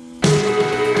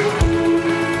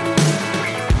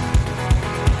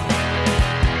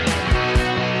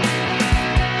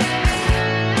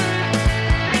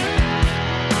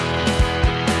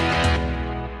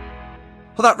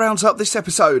 Well, that rounds up this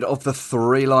episode of the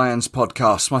Three Lions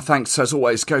podcast. My thanks, as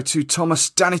always, go to Thomas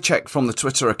Danicek from the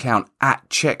Twitter account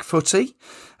 @CheckFooty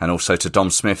and also to Dom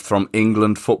Smith from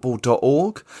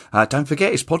englandfootball.org. Don't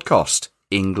forget his podcast,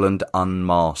 England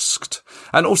Unmasked.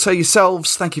 And also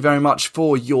yourselves, thank you very much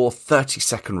for your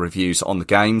 30-second reviews on the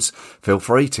games. Feel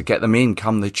free to get them in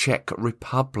come the Czech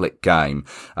Republic game.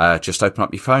 Just open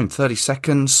up your phone, 30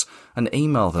 seconds, and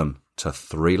email them to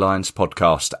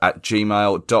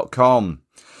threelionspodcast@gmail.com.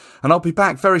 And I'll be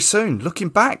back very soon, looking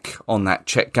back on that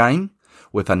Czech game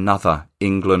with another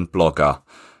England blogger.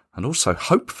 And also,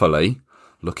 hopefully,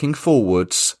 looking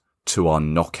forwards to our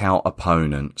knockout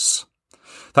opponents.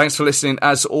 Thanks for listening,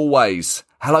 as always.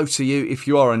 Hello to you if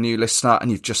you are a new listener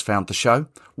and you've just found the show.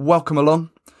 Welcome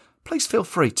along. Please feel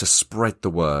free to spread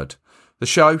the word. The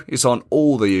show is on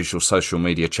all the usual social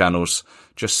media channels.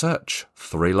 Just search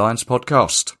Three Lions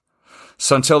Podcast.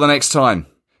 So until the next time,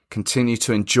 continue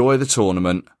to enjoy the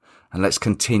tournament and let's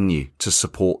continue to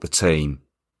support the team,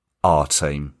 our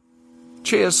team.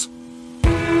 Cheers.